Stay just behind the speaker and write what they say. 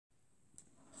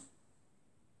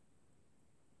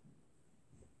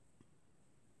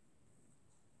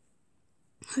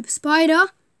Hyper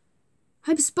Spider?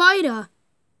 Hyper Spider?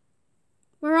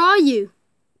 Where are you?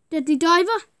 Deadly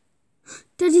Diver?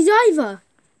 Deadly Diver!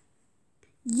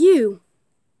 You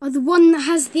are the one that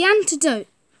has the antidote.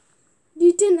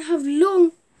 You didn't have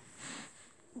long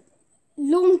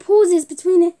pauses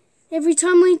between it every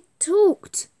time we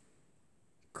talked.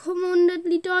 Come on,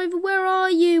 Deadly Diver, where are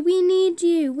you? We need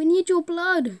you. We need your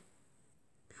blood.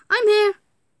 I'm here.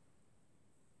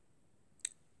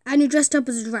 And you're dressed up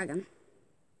as a dragon.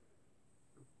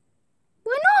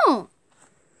 Why not?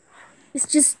 It's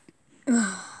just...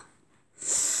 Well,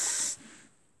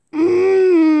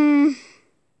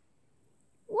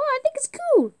 I think it's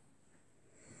cool.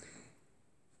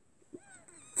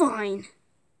 Fine.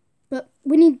 But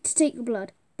we need to take your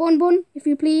blood. Bon Bon, if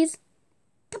you please.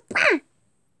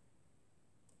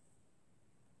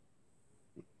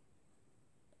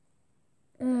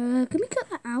 Can we cut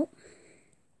that out?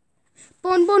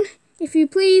 Bon Bon, if you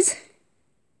please.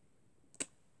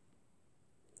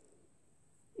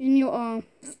 In your arm.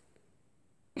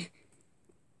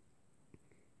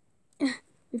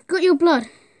 We've got your blood.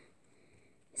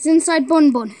 It's inside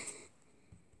Bon Bon.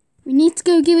 We need to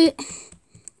go give it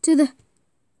to the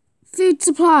food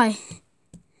supply.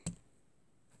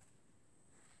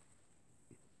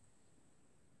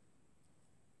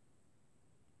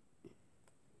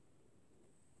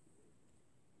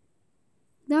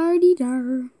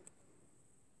 Dar-dee-dar.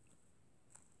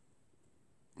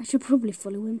 I should probably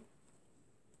follow him.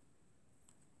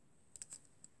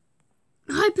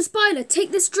 Hyper Spider,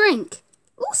 take this drink.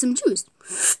 Oh, some juice.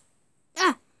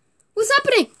 Ah, what's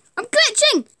happening? I'm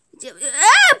glitching.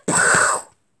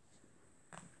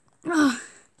 Ah,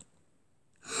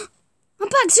 I'm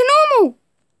back to normal.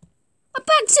 I'm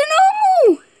back to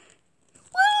normal.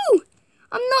 Woo!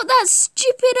 I'm not that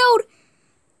stupid old...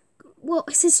 Well,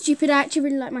 I said stupid. I actually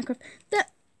really like Minecraft.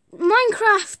 That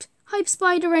Minecraft Hype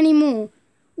Spider anymore.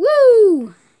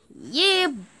 Woo! Yeah,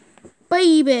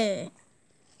 baby.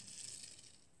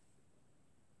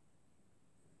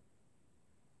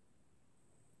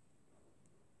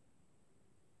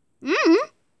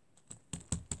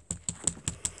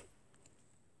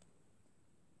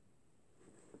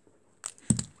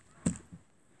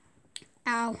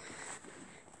 Ow.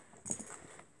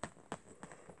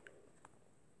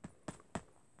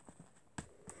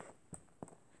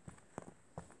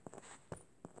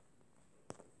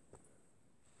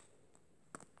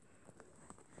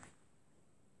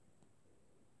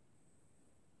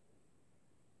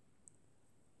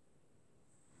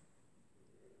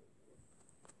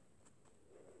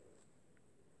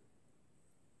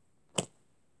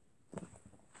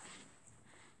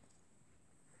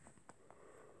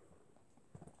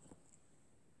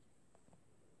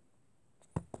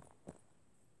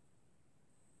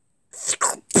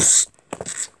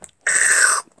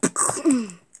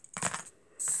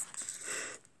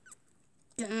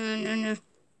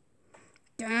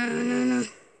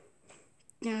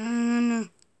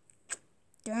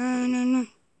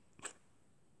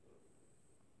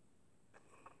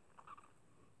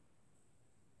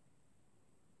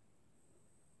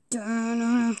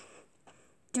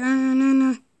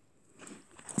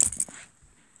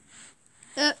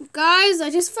 Guys, I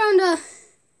just found a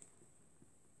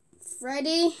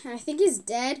Freddy. I think he's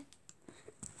dead.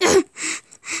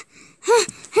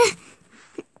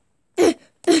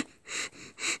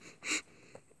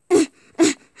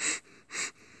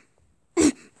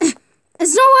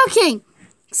 It's not working.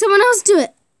 Someone else do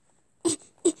it.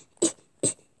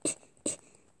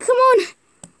 Come on.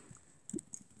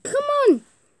 Come on.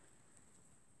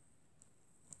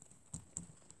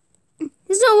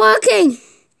 It's not working.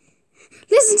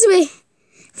 Listen to me.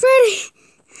 Freddy.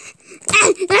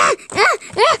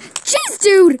 Jeez,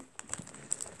 dude.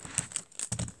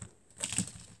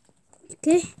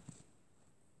 Okay.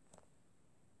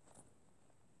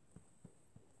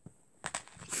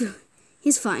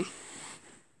 He's fine.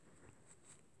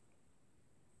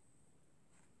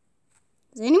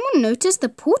 Has anyone noticed the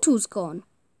portal's gone?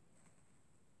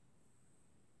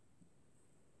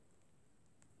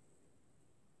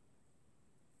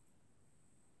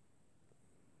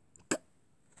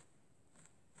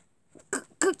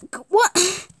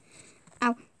 What?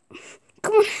 Ow.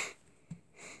 Come on.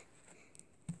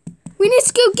 We need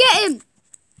to go get him.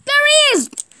 There he is.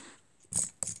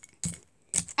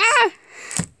 Ah.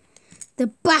 The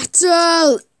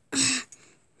battle.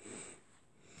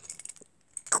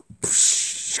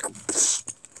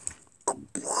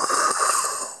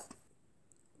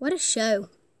 What a show.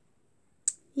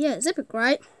 Yeah, it's epic,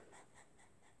 right?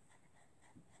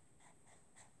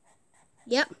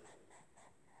 Yep.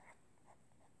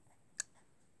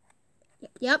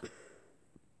 Yep.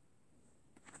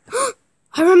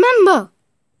 I remember.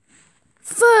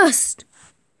 First.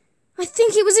 I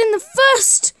think it was in the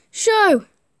first show.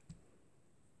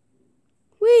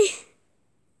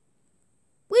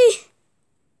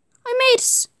 I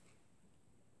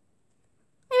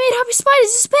made Happy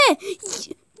Spiders disappear.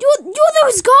 You're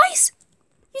those guys?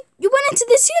 You went into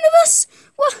this universe?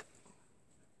 What?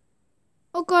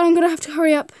 Oh God, I'm gonna have to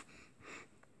hurry up.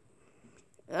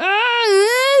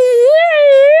 Ow!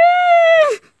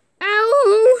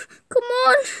 Come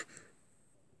on!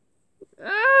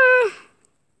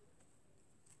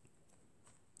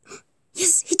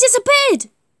 Yes, he disappeared!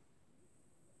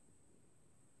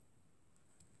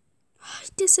 He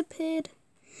disappeared.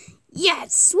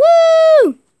 Yes!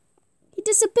 Woo! He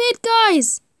disappeared,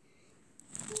 guys!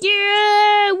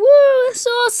 Yeah! Woo! That's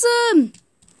awesome!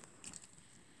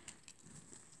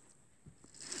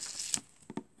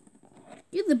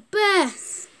 You're the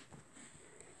best!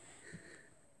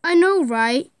 I know,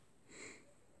 right?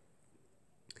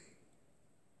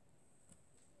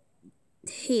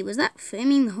 Hey, was that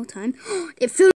filming the whole time? It filmed.